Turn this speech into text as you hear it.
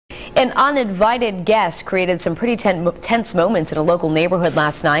An uninvited guest created some pretty tense moments in a local neighborhood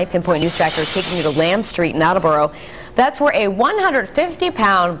last night. Pinpoint News Tracker taking you to Lamb Street in Attleboro. That's where a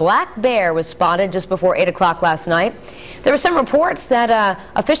 150-pound black bear was spotted just before 8 o'clock last night. There were some reports that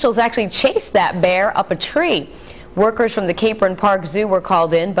officials actually chased that bear up a tree. Workers from the Capron Park Zoo were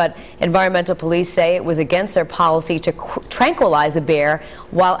called in, but environmental police say it was against their policy to tranquilize a bear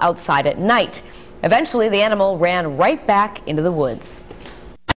while outside at night. Eventually, the animal ran right back into the woods.